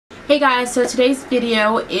Hey guys, so today's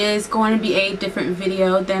video is going to be a different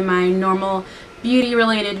video than my normal beauty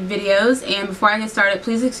related videos, and before I get started,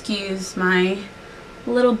 please excuse my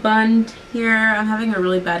little bun here. I'm having a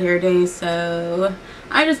really bad hair day, so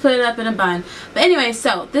I just put it up in a bun. But anyway,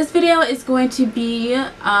 so this video is going to be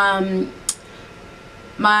a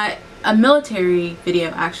military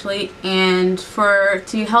video actually, and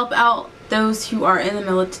to help out those who are in the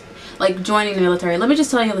military, like joining the military. Let me just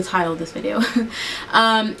tell you the title of this video.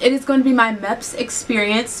 It is going to be my Meps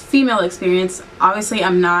experience, female experience. Obviously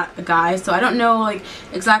I'm not a guy, so I don't know like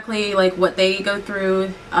exactly like what they go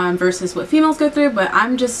through versus what females go through, but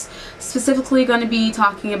I'm just specifically going to be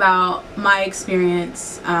talking about my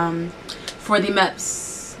experience for the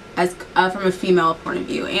Meps as from a female point of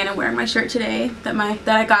view. And I'm wearing my shirt today that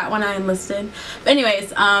I got when I enlisted. But anyways,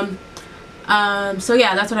 so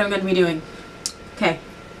yeah, that's what I'm going to be doing. Okay.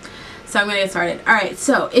 So I'm going to get started. Alright,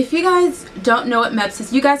 so if you guys don't know what Meps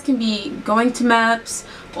is, you guys can be going to Meps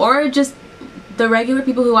or just the regular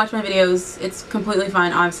people who watch my videos. It's completely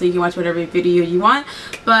fine. Obviously, you can watch whatever video you want.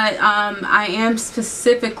 But I am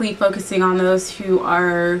specifically focusing on those who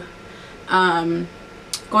are going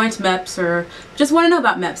to Meps or just want to know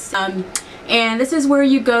about Meps. And this is where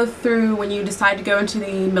you go through when you decide to go into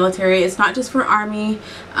the military. It's not just for Army.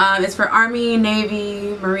 It's for Army,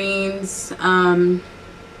 Navy, Marines,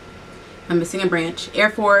 I'm missing a branch, Air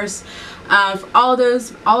Force, all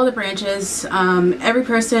the branches, every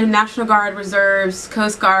person, National Guard, Reserves,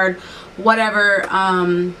 Coast Guard, whatever,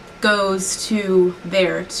 goes to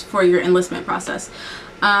there for your enlistment process.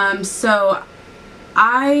 So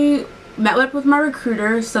I met up with my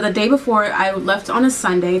recruiter. So the day before, I left on a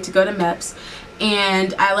Sunday to go to Meps,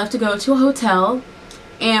 and I left to go to a hotel,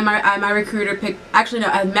 and my recruiter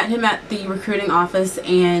I met him at the recruiting office,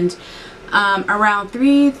 and around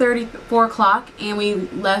 3:30, 4 o'clock, and we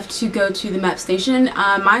left to go to the Meps station.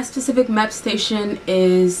 My specific Meps station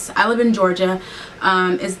is, I live in Georgia,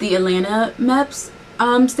 is the Atlanta Meps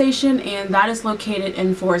station, and that is located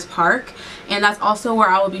in Forest Park, and that's also where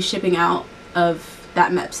I will be shipping out of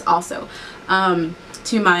that Meps also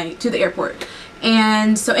to the airport.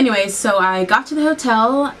 And so anyways, so I got to the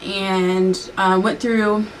hotel and went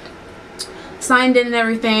through, signed in and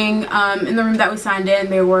everything. In the room that we signed in,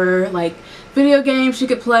 there were like video games you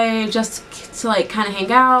could play just to like kind of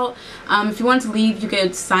hang out. If you wanted to leave, you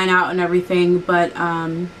could sign out and everything, but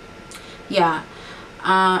yeah,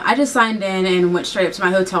 I just signed in and went straight up to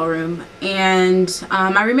my hotel room, and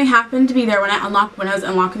my roommate happened to be there when I was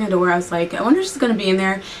unlocking the door. I was like, I wonder if she's gonna be in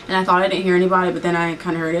there, and I thought I didn't hear anybody, but then I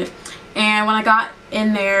kind of heard it. And when I got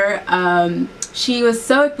in there, she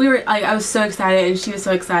was I was so excited, and she was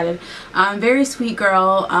so excited. Very sweet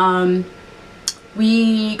girl.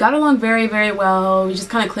 We got along very, very well. We just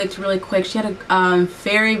kind of clicked really quick. She had a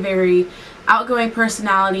very, very outgoing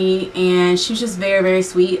personality, and she was just very, very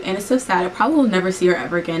sweet. And it's so sad. I probably will never see her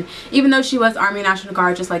ever again, even though she was Army National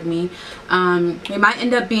Guard just like me. We might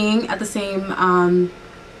end up being at the same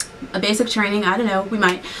a basic training. I don't know. We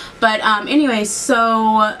might. But anyway,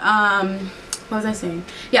 so what was I saying?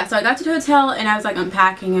 Yeah, so I got to the hotel, and I was like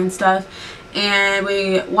unpacking and stuff, and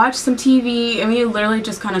we watched some TV, and we literally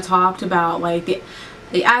just kind of talked about like the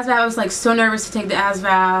ASVAB. I was like so nervous to take the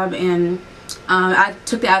ASVAB, and I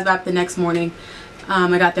took the ASVAB the next morning.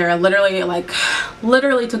 I got there, I literally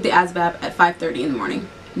took the ASVAB at 5:30 in the morning.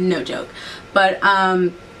 No joke. But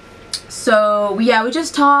so yeah, we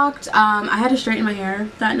just talked. I had to straighten my hair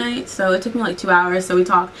that night, so it took me like 2 hours. So we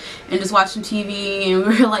talked and just watched some TV, and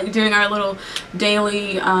we were like doing our little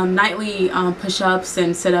daily, nightly push-ups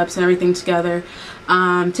and sit-ups and everything together.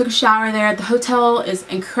 Took a shower there. The hotel is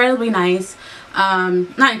incredibly nice.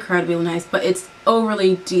 Not incredibly nice, but it's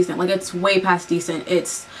overly decent. Like, it's way past decent.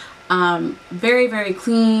 It's very, very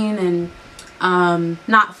clean, and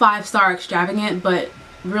not 5-star extravagant, but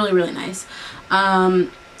really, really nice.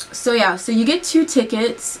 So yeah, so you get 2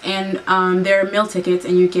 tickets, and they're meal tickets,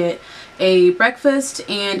 and you get a breakfast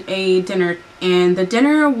and a dinner. And the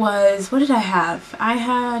dinner was, what did I have? I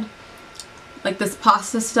had like this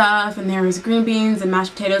pasta stuff, and there was green beans and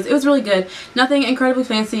mashed potatoes. It was really good. Nothing incredibly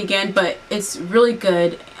fancy again, but it's really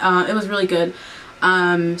good. It was really good.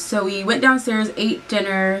 So we went downstairs, ate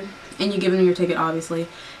dinner, and you give them your ticket obviously.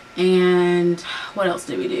 And what else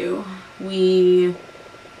did we do?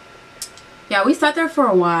 Yeah, we sat there for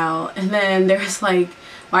a while, and then there's like,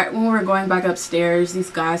 right when we were going back upstairs, these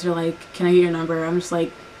guys are like, can I get your number? I'm just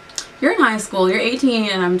like, you're in high school, you're 18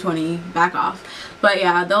 and I'm 20, back off. But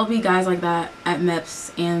yeah, there'll be guys like that at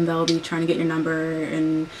Meps, and they'll be trying to get your number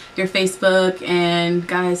and your Facebook, and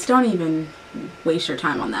guys, don't even waste your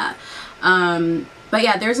time on that. But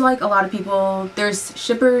yeah, there's like a lot of people. There's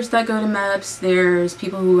shippers that go to Meps. There's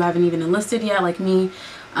people who haven't even enlisted yet, like me.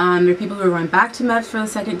 There are people who are going back to Meps for the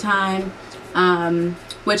second time,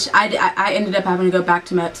 which I ended up having to go back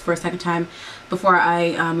to Meps for a second time before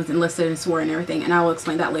I was enlisted and swore and everything, and I will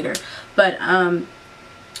explain that later. But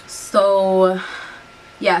so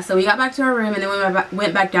yeah, so we got back to our room, and then we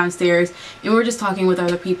went back downstairs, and we were just talking with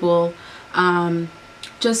other people,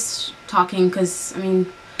 just talking, because I mean,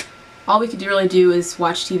 all we could really do is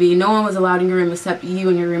watch TV. No one was allowed in your room except you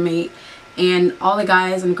and your roommate, and all the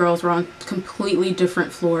guys and girls were on completely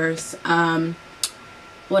different floors.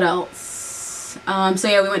 What else? So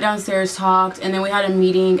yeah, we went downstairs, talked, and then we had a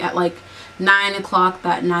meeting at like 9 o'clock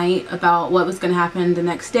that night about what was going to happen the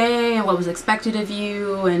next day and what was expected of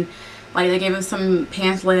you, and like they gave us some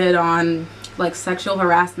pamphlet on like sexual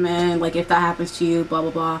harassment, like if that happens to you, blah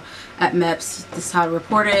blah blah, at Meps, this is how to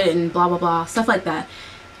report it, and blah blah blah, stuff like that.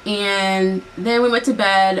 And then we went to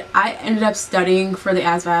bed. I ended up studying for the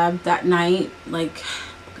ASVAB that night, like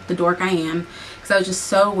the dork I am, because I was just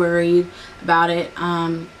so worried about it.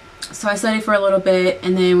 So I studied for a little bit,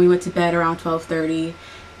 and then we went to bed around 12:30,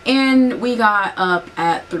 and we got up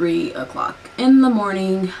at 3 o'clock in the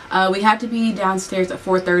morning. We had to be downstairs at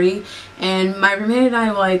 4:30, and my roommate and I,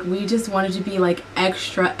 like, we just wanted to be like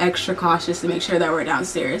extra cautious to make sure that we're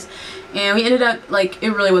downstairs. And we ended up, like, it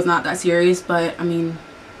really was not that serious, but I mean,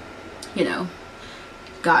 you know,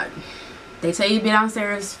 God, they say you be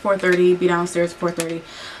downstairs 4:30, be downstairs 4:30.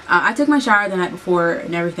 I took my shower the night before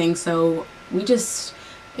and everything, so we just,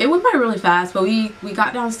 it went by really fast, but we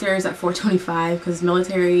got downstairs at 4:25, because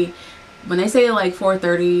military, when they say like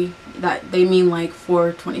 4:30, that they mean like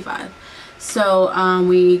 4:25. So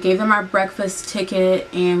we gave them our breakfast ticket,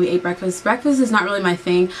 and we ate breakfast. Breakfast is not really my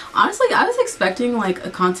thing. Honestly, I was expecting like a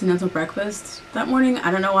continental breakfast that morning. I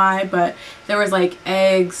don't know why, but there was like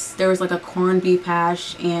eggs, there was like a corned beef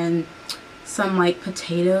hash, and some like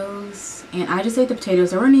potatoes. And I just ate the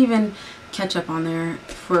potatoes. There weren't even ketchup on there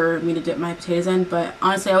for me to dip my potatoes in, but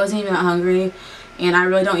honestly I wasn't even that hungry, and I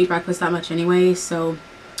really don't eat breakfast that much anyway, so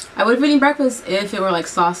I would have eaten breakfast if it were like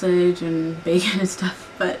sausage and bacon and stuff,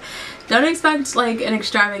 but don't expect like an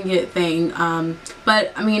extravagant thing.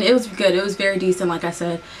 But I mean, it was good. It was very decent, like I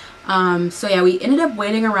said. So yeah, we ended up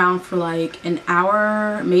waiting around for like an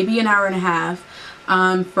hour, maybe an hour and a half,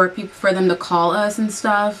 for them to call us and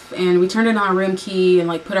stuff, and we turned in our room key and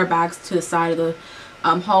like put our bags to the side of the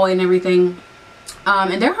hallway and everything.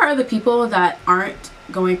 And there are other people that aren't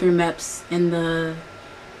going through Meps in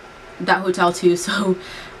that hotel too, so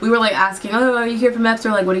we were like asking, oh, are you here for Meps, or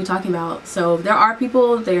like what are you talking about? So there are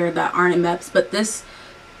people there that aren't in Meps, but this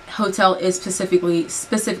hotel is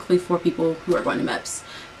specifically for people who are going to Meps,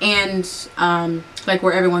 and like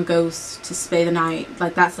where everyone goes to stay the night,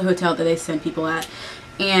 like that's the hotel that they send people at,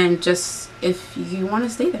 and just if you want to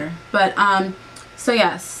stay there. But so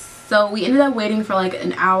yes, so we ended up waiting for like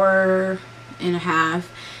an hour and a half,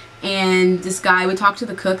 and this guy, we talked to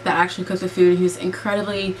the cook that actually cooked the food, and he was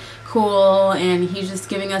incredibly cool, and he's just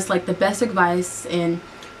giving us like the best advice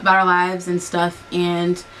about our lives and stuff.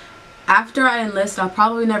 And after I enlist, I'll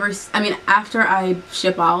probably never, I mean after I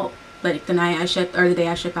ship out, like the night I ship, or the day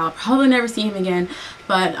I ship out, I'll probably never see him again.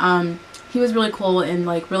 But he was really cool, and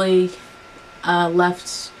like really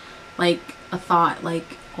left like a thought,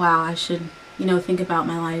 like wow, I should, you know, think about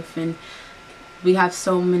my life, and we have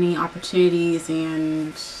so many opportunities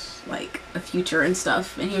and like a future and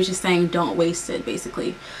stuff, and he was just saying don't waste it,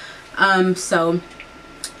 basically. So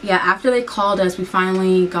yeah, after they called us, we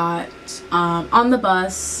finally got on the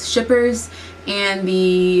bus. Shippers and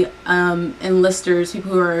the enlisters,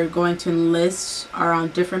 people who are going to enlist, are on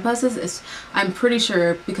different buses. I'm pretty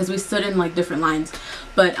sure, because we stood in like different lines,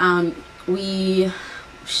 but we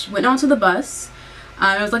went onto the bus.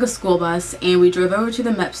 It was like a school bus, and we drove over to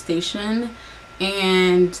the Meps station,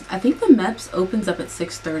 and I think the Meps opens up at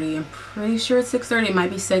 6:30. I'm pretty sure it's 6:30. It might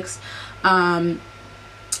be 6.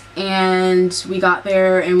 And we got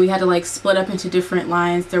there, and we had to like split up into different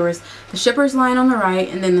lines. There was the shippers line on the right,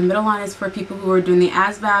 and then the middle line is for people who are doing the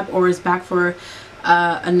ASVAB or is back for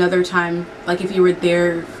another time, like if you were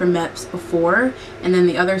there for Meps before. And then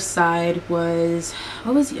the other side was,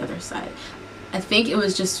 what was the other side? I think it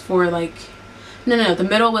was just for like, no, the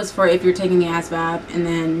middle was for if you're taking the ASVAB,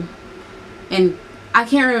 and I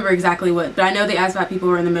can't remember exactly what, but I know the ASVAB people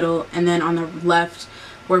were in the middle, and then on the left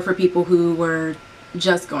were for people who were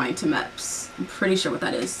just going to Meps. I'm pretty sure what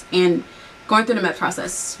that is, and going through the Meps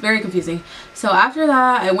process. Very confusing. So after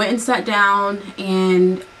that, I went and sat down,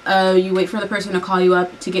 and you wait for the person to call you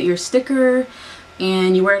up to get your sticker,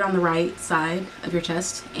 and you wear it on the right side of your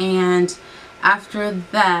chest. And After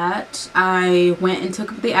that, I went and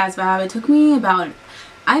took the ASVAB. It took me about,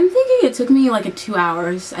 I'm thinking it took me like 2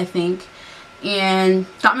 hours, I think. And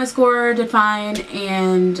got my score, did fine,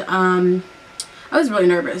 and I was really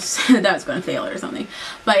nervous that I was going to fail or something.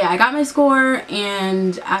 But yeah, I got my score,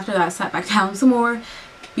 and after that, I sat back down some more.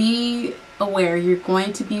 Be aware, you're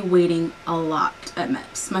going to be waiting a lot at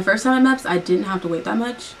Meps. My first time at Meps, I didn't have to wait that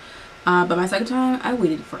much. But my second time, I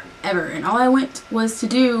waited forever. And all I went was to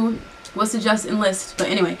do was to just enlist. But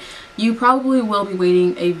anyway, you probably will be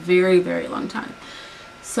waiting a very, very long time.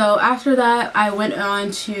 So after that, I went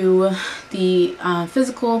on to the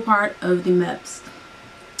physical part of the Meps.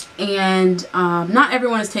 And not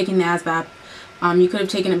everyone is taking the ASVAB. You could have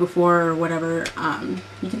taken it before or whatever.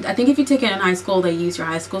 I think if you take it in high school, they use your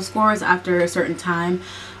high school scores after a certain time.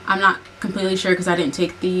 I'm not completely sure because I didn't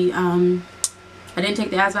take the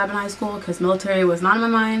ASVAB in high school because military was not in my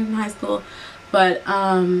mind in high school. But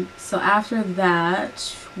so after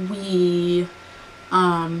that, we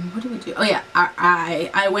what did we do? Oh yeah,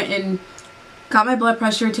 I went and got my blood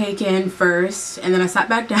pressure taken first, and then I sat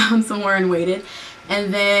back down somewhere and waited.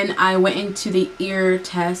 And then I went into the ear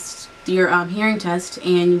test, the hearing test,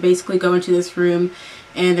 and you basically go into this room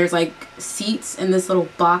and there's like seats in this little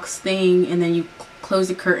box thing, and then you close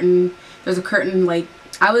the curtain. There's a curtain, like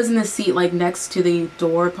I was in the seat like next to the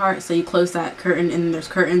door part, so you close that curtain and there's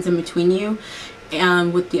curtains in between you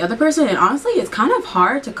and with the other person. And honestly, it's kind of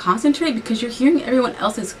hard to concentrate because you're hearing everyone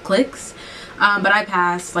else's clicks. But I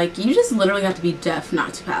passed. Like, you just literally have to be deaf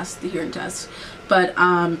not to pass the hearing test. But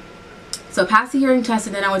so I passed the hearing test,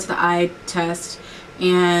 and then I went to the eye test,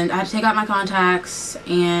 and I had to take out my contacts.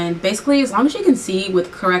 And basically, as long as you can see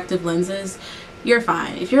with corrective lenses, you're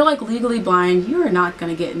fine. If you're like legally blind, you are not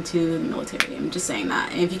going to get into the military. I'm just saying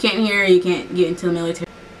that. And if you can't hear, you can't get into the military.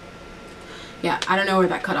 Yeah, I don't know where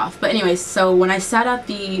that cut off. But anyway, so when I sat at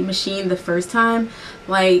the machine the first time,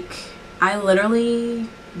 like, I literally,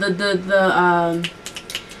 I'm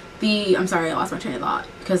sorry, I lost my train of thought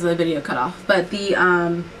because the video cut off. But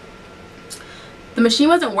the machine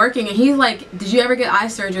wasn't working, and he's like, did you ever get eye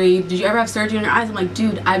surgery? Did you ever have surgery on your eyes? I'm like,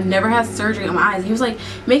 dude, I've never had surgery on my eyes. He was like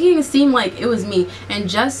making it seem like it was me. And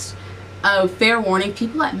just a fair warning,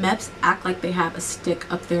 people at Meps act like they have a stick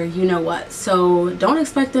up there, you know what. So don't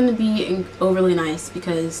expect them to be overly nice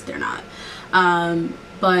because they're not. He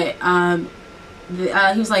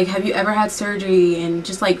was like, have you ever had surgery? And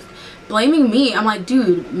just like blaming me. I'm like,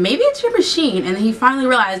 dude, maybe it's your machine. And then he finally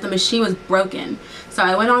realized the machine was broken. So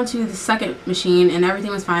I went on to the second machine and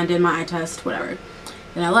everything was fine, did my eye test, whatever.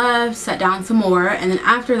 Then I left, sat down some more, and then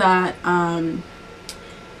after that, I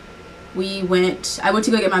went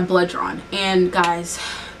to go get my blood drawn. And guys,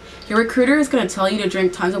 your recruiter is going to tell you to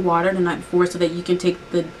drink tons of water the night before so that you can take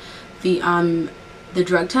the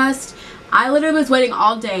drug test. I literally was waiting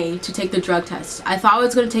all day to take the drug test. I thought I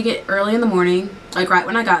was going to take it early in the morning, like right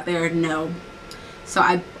when I got there. No. So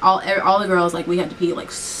all the girls, like, we had to pee like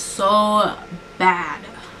so bad.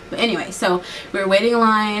 But anyway, so we were waiting in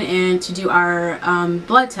line and to do our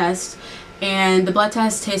blood test, and the blood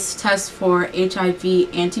test tests for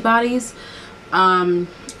HIV antibodies.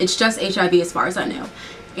 It's just HIV as far as I know.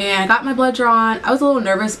 And I got my blood drawn. I was a little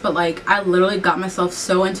nervous, but like I literally got myself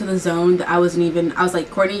so into the zone that I was like,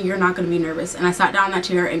 Courtney, you're not going to be nervous. And I sat down in that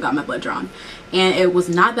chair and got my blood drawn. And it was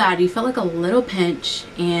not bad. You felt like a little pinch,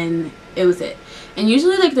 and it was it. And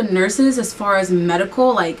usually like the nurses, as far as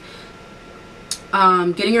medical, like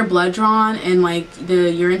getting your blood drawn and like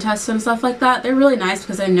the urine tests and stuff like that, they're really nice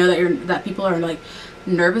because I know that people are like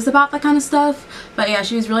nervous about that kind of stuff. But yeah,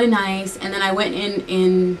 she was really nice. And then I went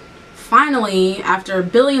in finally, after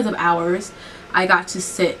billions of hours, I got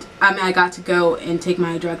to go and take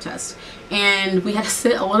my drug test. And we had to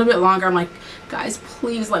sit a little bit longer. I'm like, guys,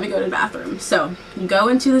 please let me go to the bathroom. So you go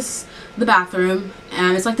into the bathroom,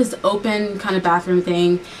 and it's like this open kind of bathroom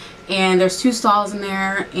thing. And there's 2 stalls in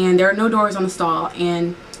there, and there are no doors on the stall.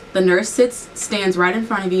 And the nurse stands right in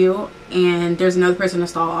front of you, and there's another person in the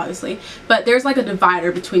stall, obviously. But there's like a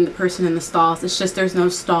divider between the person and the stalls. It's just there's no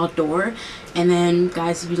stall door. And then,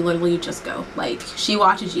 guys, you literally just go. Like, she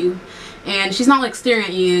watches you. And she's not like staring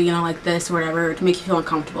at you, you know, like this or whatever to make you feel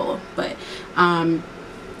uncomfortable. But,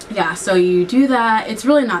 yeah, so you do that. It's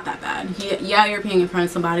really not that bad. Yeah, you're peeing in front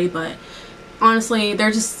of somebody, but honestly,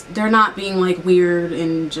 they're not being like weird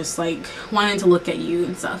and just like wanting to look at you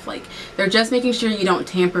and stuff. Like, they're just making sure you don't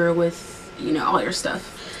tamper with, you know, all your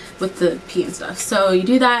stuff with the pee and stuff. So you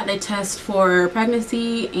do that. They test for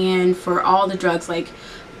pregnancy and for all the drugs like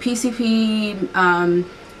PCP,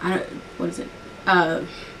 what is it?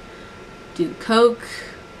 Dude, coke,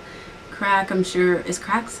 crack, I'm sure, is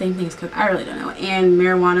crack the same thing as coke? I really don't know. And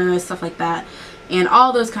marijuana, stuff like that. And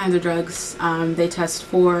all those kinds of drugs they test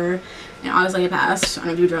for. And obviously I passed. I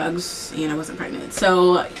don't do drugs, and I wasn't pregnant.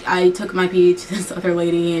 So I took my pee to this other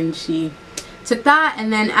lady, and she took that.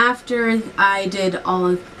 And then after I did all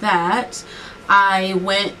of that, I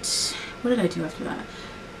went, what did I do after that?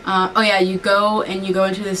 Oh yeah, you go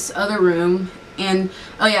into this other room. And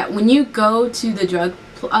oh yeah, when you go to the drug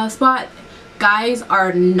spot, guys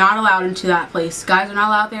are not allowed into that place. Guys are not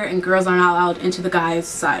allowed there, and girls are not allowed into the guys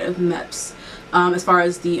side of Meps. As far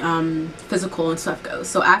as the physical and stuff goes.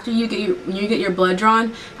 So after you get your blood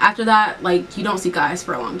drawn, after that, like, you don't see guys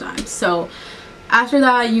for a long time. So after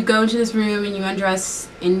that, you go into this room and you undress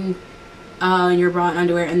in your bra and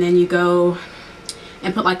underwear, and then you go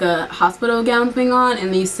and put like a hospital gown thing on, and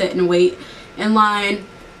then you sit and wait in line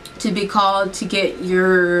to be called to get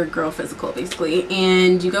your girl physical, basically.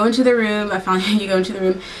 And you go into the room. I found you go into the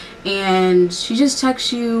room, and she just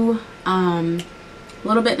checks you a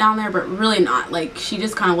little bit down there, but really not. Like, she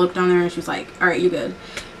just kind of looked down there and she was like, all right, you good.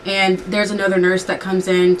 And there's another nurse that comes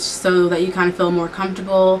in so that you kind of feel more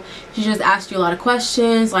comfortable. She just asks you a lot of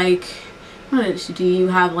questions, like, do you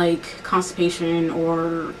have like constipation,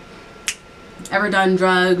 or ever done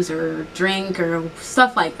drugs or drink or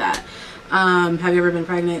stuff like that? Have you ever been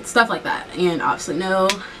pregnant? Stuff like that. And obviously no.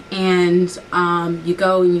 And you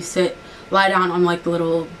go and you lie down on like the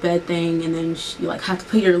little bed thing, and then you like have to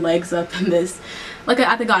put your legs up in this, like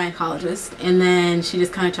at the gynecologist, and then she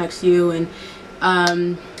just kind of checks you.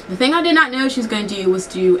 And the thing I did not know she was going to do was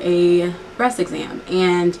do a breast exam,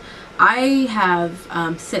 and I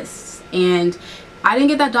have cysts, and I didn't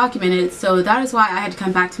get that documented, so that is why I had to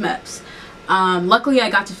come back to Meps. Luckily I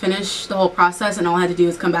got to finish the whole process, and all I had to do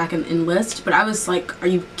was come back and enlist, but I was like, are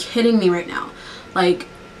you kidding me right now? Like,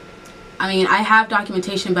 I mean, I have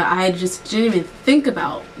documentation, but I just didn't even think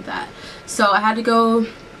about that. So I had to go.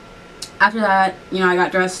 After that, you know, I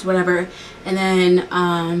got dressed, whatever, and then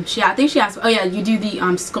I think she asked, oh yeah, you do the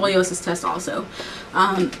scoliosis test also,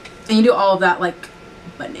 and you do all of that like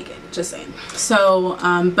butt naked, just saying. So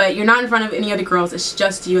but you're not in front of any other girls, it's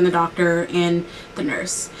just you and the doctor and the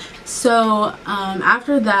nurse. So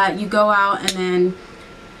after that, you go out, and then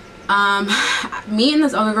me and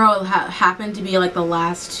this other girl happened to be like the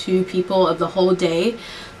last two people of the whole day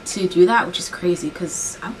to do that, which is crazy,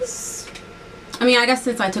 because I mean, I guess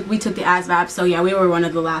since we took the ASVAB, so yeah, we were one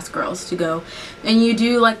of the last girls to go. And you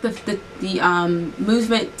do like the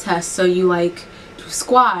movement test, so you like do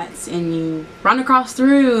squats, and you run across the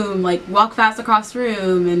room, like walk fast across the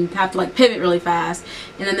room, and have to like pivot really fast.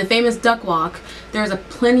 And then the famous duck walk, there's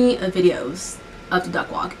plenty of videos of the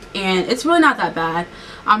duck walk, and it's really not that bad.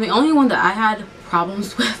 The only one that I had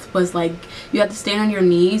problems with was like you have to stand on your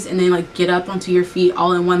knees and then like get up onto your feet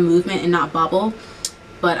all in one movement and not bubble.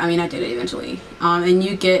 But I mean, I did it eventually. And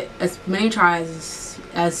you get as many tries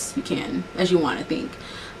as you can, as you want, I think.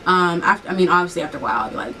 I mean, obviously after a while,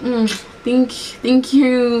 I'll be like, think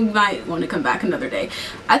you might want to come back another day.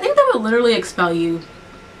 I think they would literally expel you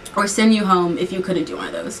or send you home if you couldn't do one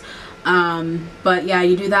of those. But yeah,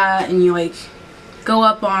 you do that, and you like go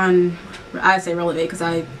up on, I say roll it because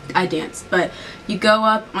I danced, but you go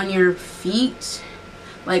up on your feet,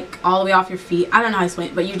 like all the way off your feet. I don't know how to explain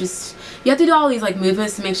it, but you have to do all these like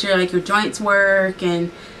movements to make sure like your joints work,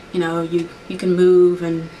 and you know, you can move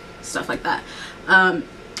and stuff like that.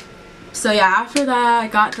 So yeah, after that I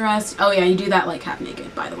got dressed. Oh yeah, you do that like half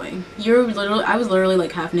naked, by the way. I was literally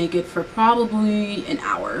like half naked for probably an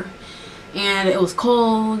hour, and it was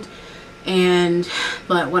cold,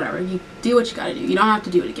 but whatever, you do what you gotta do. You don't have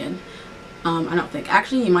to do it again. I don't think.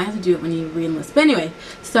 Actually, you might have to do it when you re-enlist. But anyway,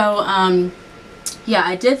 so yeah,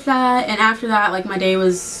 I did that, and after that, like, my day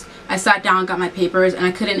was, I sat down, got my papers, and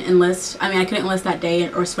I couldn't enlist. I mean, I couldn't enlist that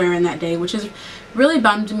day or swear in that day, which is really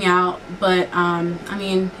bummed me out, but I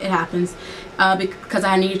mean, it happens, because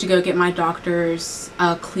I needed to go get my doctor's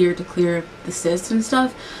clear to clear the cysts and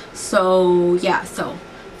stuff. So yeah, so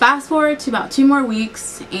fast forward to about 2 more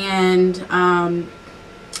weeks, and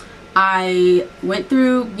I went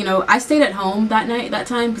through, you know, I stayed at home that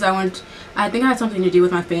time because I think I had something to do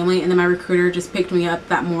with my family, and then my recruiter just picked me up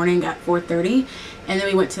that morning at 4:30, and then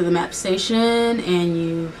we went to the Meps station, and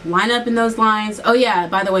you line up in those lines. Oh yeah,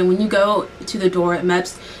 by the way, when you go to the door at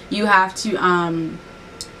Meps, you have to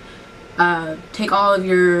take all of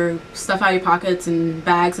your stuff out of your pockets and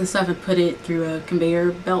bags and stuff and put it through a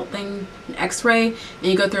conveyor belt thing, an x-ray, and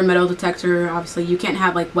you go through a metal detector. Obviously you can't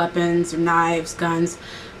have like weapons or knives, guns.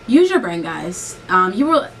 Use your brain, guys. You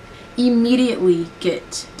will immediately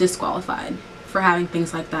get disqualified for having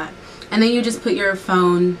things like that. and then you just put your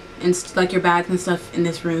phone and like your bags and stuff in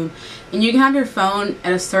this room, and you can have your phone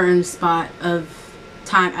at a certain spot of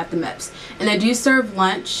time at the Meps. And they do serve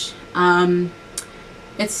lunch.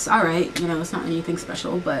 It's alright, you know, it's not anything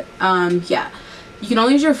special, but yeah, you can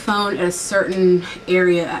only use your phone at a certain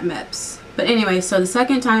area at Meps. But anyway, so the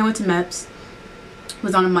second time I went to Meps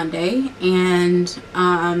was on a Monday, and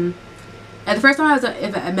at the first time I was at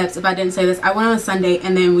Meps, if I didn't say this, I went on a Sunday,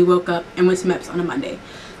 and then we woke up and went to Meps on a Monday.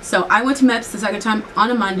 So I went to Meps the second time on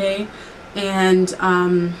a Monday, and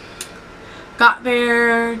got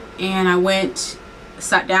there, and I went,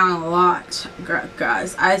 sat down a lot.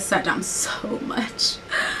 Guys, I sat down so much.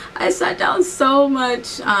 I sat down so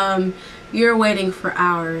much. You're waiting for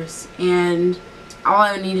hours, and all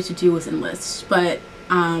I needed to do was enlist. But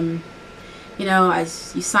you know,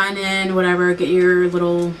 you sign in, whatever, get your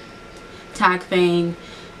little tag thing.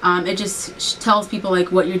 It just tells people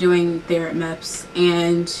like what you're doing there at Meps.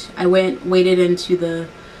 And I waded into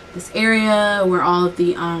this area where all of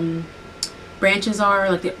the branches are,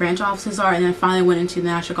 like the branch offices are, and then finally went into the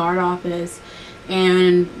National Guard office.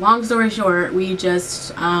 And long story short, we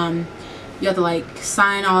just you have to like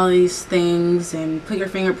sign all these things and put your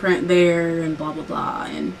fingerprint there and blah blah blah.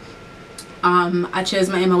 And I chose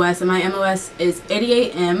my MOS, and my MOS is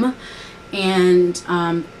 88M. And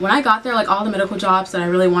when I got there, like all the medical jobs that I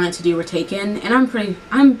really wanted to do were taken, and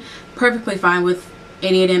I'm perfectly fine with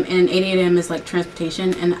 88M, and 88M is like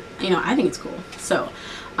transportation, and you know, I think it's cool. So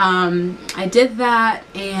I did that,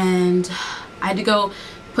 and I had to go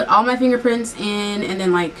put all my fingerprints in, and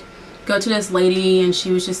then like go to this lady, and she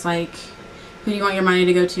was just like, who do you want your money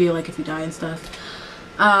to go to, like if you die and stuff.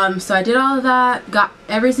 So I did all of that, got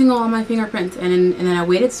every single one of my fingerprints, and then I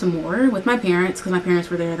waited some more with my parents, because my parents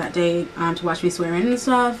were there that day to watch me swear in and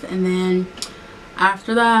stuff. And then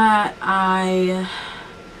after that, I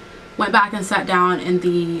went back and sat down in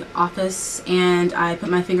the office, and I put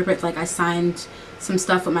my fingerprints, like I signed some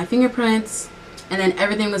stuff with my fingerprints, and then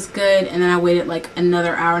everything was good. And then I waited like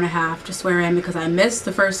another hour and a half to swear in, because I missed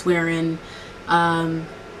the first swear in,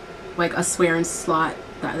 like a swear in slot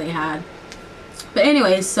that they had. But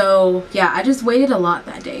anyway, so yeah, I just waited a lot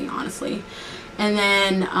that day, honestly. And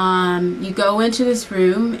then you go into this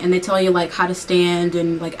room, and they tell you like how to stand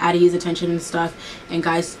and like how to use attention and stuff. And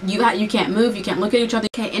guys, you can't move, you can't look at each other.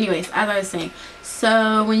 Okay, anyways, as I was saying,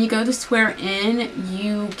 so when you go to swear in,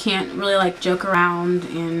 you can't really like joke around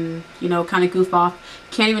and, you know, kind of goof off.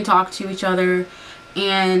 Can't even talk to each other.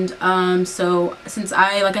 And so since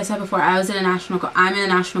like I said before, I'm in a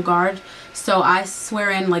National Guard, so I swear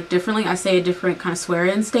in like differently. I say a different kind of swear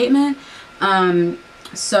in statement.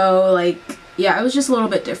 So like, yeah, it was just a little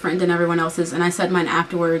bit different than everyone else's, and I said mine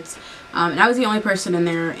afterwards. And I was the only person in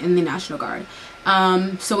there in the National Guard.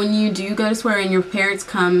 So when you do go to swear in, your parents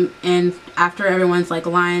come in after everyone's like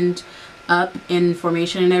lined up in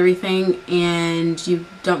formation and everything, and you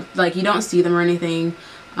don't see them or anything.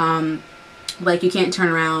 Like you can't turn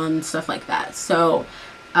around and stuff like that. So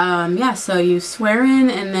yeah, so you swear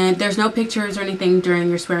in, and then there's no pictures or anything during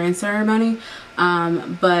your swearing ceremony,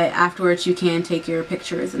 but afterwards you can take your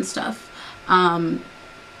pictures and stuff. Yeah,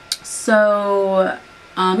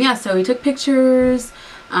 so we took pictures,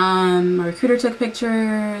 my recruiter took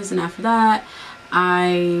pictures, and after that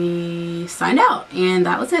I signed out, and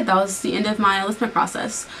that was it. That was the end of my enlistment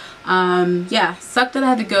process. Yeah, sucked that I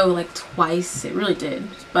had to go like twice. It really did,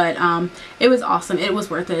 but it was awesome. It was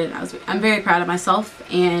worth it. I'm very proud of myself,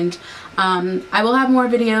 and I will have more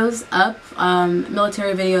videos up,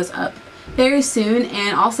 military videos up very soon.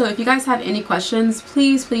 And also, if you guys have any questions,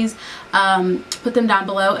 please put them down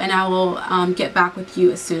below, and I will get back with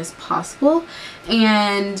you as soon as possible.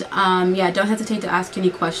 And yeah, don't hesitate to ask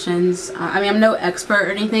any questions. I mean, I'm no expert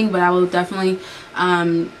or anything, but I will definitely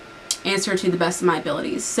answer to the best of my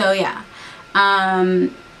abilities. So yeah, I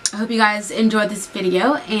hope you guys enjoyed this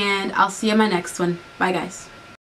video, and I'll see you in my next one. Bye guys.